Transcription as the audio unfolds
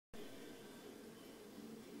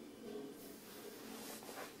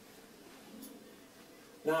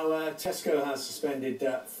Now, Tesco has suspended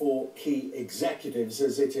 4 key executives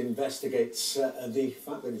as it investigates the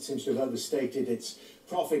fact that it seems to have overstated its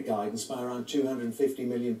profit guidance by around £250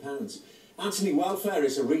 million. Antony Welfare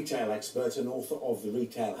is a retail expert and author of the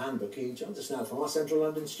Retail Handbook. He joins us now from our central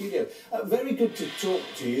London studio. Very good to talk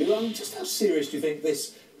to you. Just how serious do you think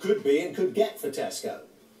this could be and could get for Tesco?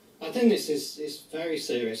 I think this is very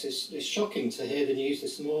serious. It's shocking to hear the news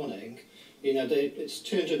this morning. You know, it's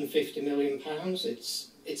 £250 million.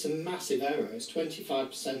 It's a massive error. It's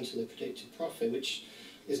 25% of the predicted profit, which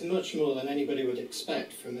is much more than anybody would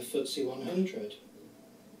expect from a FTSE 100.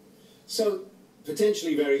 So,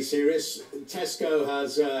 potentially very serious. Tesco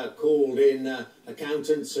has called in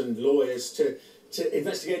accountants and lawyers to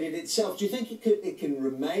investigate it itself. Do you think it can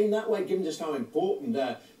remain that way, given just how important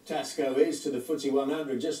Tesco is to the FTSE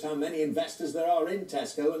 100, just how many investors there are in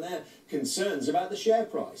Tesco and their concerns about the share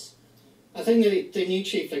price? I think the new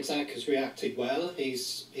chief exec has reacted well.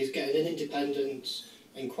 He's getting an independent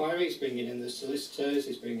inquiry, he's bringing in the solicitors,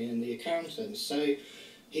 he's bringing in the accountants. So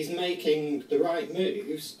he's making the right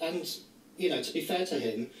moves, and, you know, to be fair to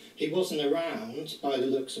him, he wasn't around, by the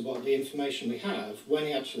looks of what the information we have, when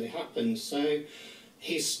it actually happened. So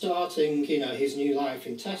he's starting, you know, his new life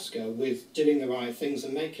in Tesco with doing the right things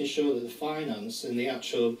and making sure that the finance and the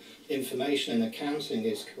actual information and accounting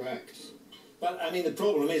is correct. But, I mean, the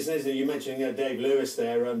problem is, isn't it, you mentioned Dave Lewis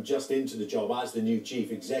there, just into the job as the new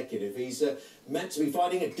chief executive. He's meant to be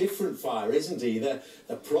fighting a different fire, isn't he? The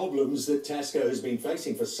problems that Tesco has been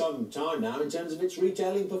facing for some time now in terms of its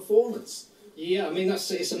retailing performance. Yeah, I mean,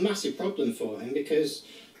 it's a massive problem for him, because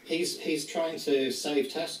he's trying to save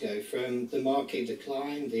Tesco from the market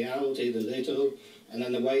decline, the Aldi, the Lidl, and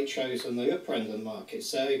then the Waitrose on the upper end of the market.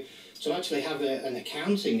 So to actually have an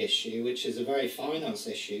accounting issue, which is a very finance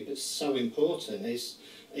issue, but so important,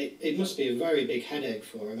 it must be a very big headache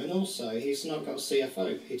for him. And also, he's not got a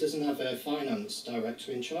CFO. He doesn't have a finance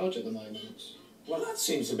director in charge at the moment. Well, that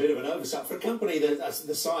seems a bit of an oversight for a company that's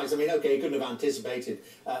the size. I mean, OK, he couldn't have anticipated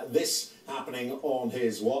this happening on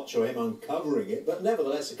his watch or him uncovering it, but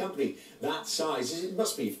nevertheless, a company that size, it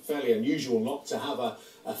must be fairly unusual not to have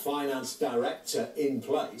a finance director in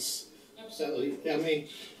place. Absolutely. I mean,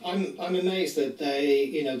 I'm amazed that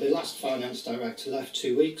the last finance director left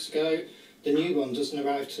 2 weeks ago. The new one doesn't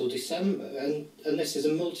arrive till December, and this is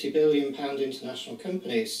a multi-billion-pound international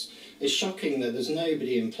company. It's shocking that there's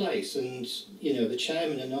nobody in place, and, you know, the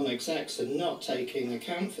chairman and non-execs are not taking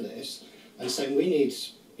account for this and saying we need,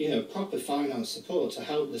 you know, proper finance support to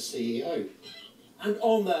help the CEO. And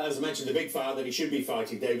on that, as I mentioned, the big fire that he should be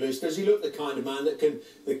fighting, Dave Lewis, does he look the kind of man that can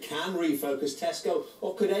refocus Tesco,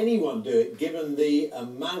 or could anyone do it, given the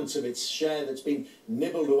amount of its share that's been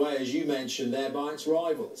nibbled away, as you mentioned there, by its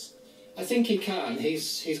rivals? I think he can.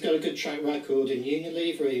 He's got a good track record in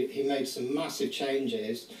Unilever. He made some massive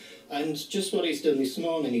changes, and just what he's done this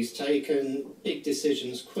morning, he's taken big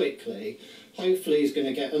decisions quickly. Hopefully he's going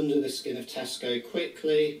to get under the skin of Tesco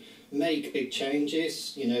quickly, make big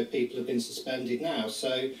changes. You know, people have been suspended now,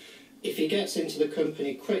 so if he gets into the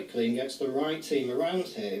company quickly and gets the right team around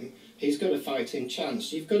him, he's got a fighting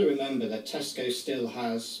chance. You've got to remember that Tesco still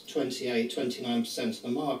has 28–29% of the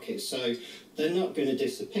market, so they're not going to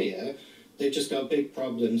disappear. They've just got big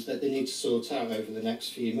problems that they need to sort out over the next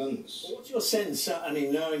few months. What's your sense, I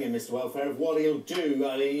mean, knowing him, Mr. Welfare, of what he'll do?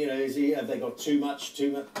 I mean, you know, have they got too much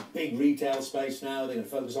big retail space now? They're going to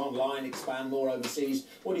focus online, expand more overseas.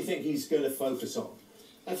 What do you think he's going to focus on?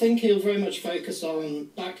 I think he'll very much focus on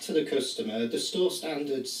back to the customer. The store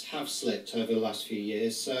standards have slipped over the last few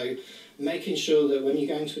years, so making sure that when you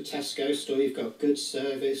go into a Tesco store, you've got good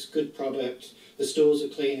service, good product, the stores are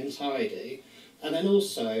clean and tidy. And then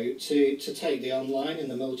also to take the online and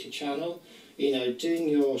the multi-channel, you know, doing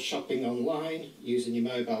your shopping online, using your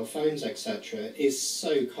mobile phones, etc., is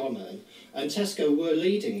so common. And Tesco were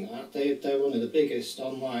leading that. They're one of the biggest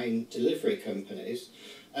online delivery companies.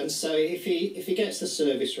 And so if he gets the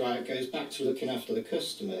service right, goes back to looking after the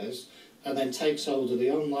customers, and then takes hold of the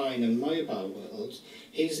online and mobile world,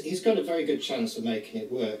 he's got a very good chance of making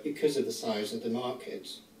it work because of the size of the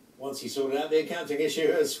market. Once he sorted out the accounting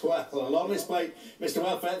issue as well. On his plate, Mr.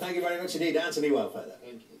 Welfare, thank you very much indeed. Antony Welfare.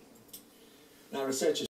 Thank you. Now, researchers